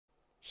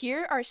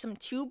Here are some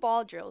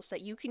 2-ball drills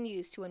that you can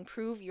use to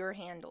improve your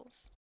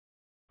handles.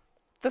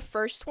 The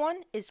first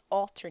one is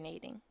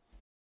alternating.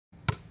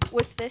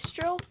 With this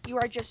drill, you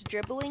are just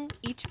dribbling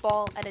each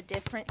ball at a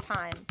different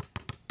time,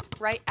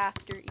 right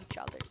after each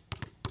other.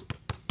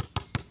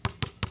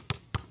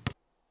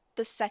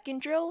 The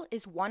second drill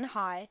is one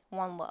high,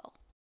 one low.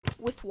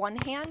 With one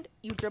hand,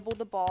 you dribble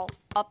the ball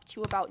up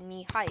to about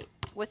knee height.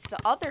 With the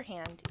other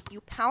hand, you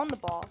pound the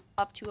ball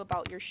up to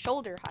about your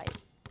shoulder height.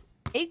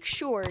 Make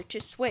sure to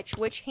switch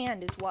which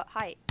hand is what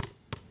height.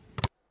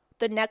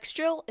 The next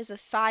drill is a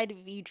side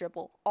V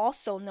dribble,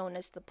 also known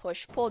as the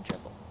push-pull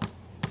dribble.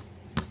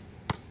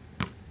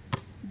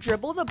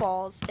 Dribble the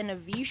balls in a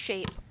V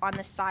shape on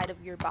the side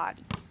of your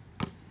body.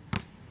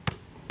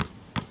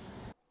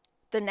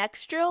 The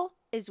next drill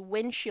is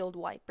windshield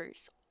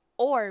wipers,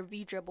 or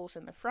V dribbles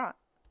in the front.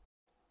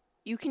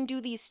 You can do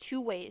these 2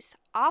 ways,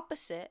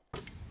 opposite,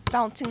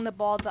 bouncing the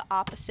ball the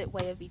opposite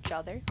way of each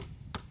other,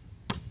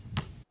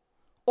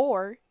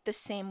 or the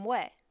same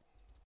way.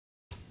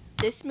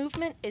 This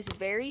movement is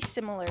very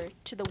similar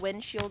to the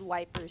windshield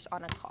wipers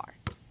on a car.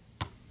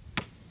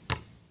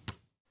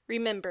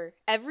 Remember,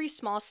 every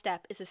small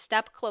step is a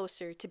step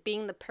closer to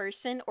being the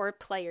person or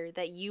player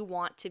that you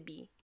want to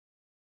be.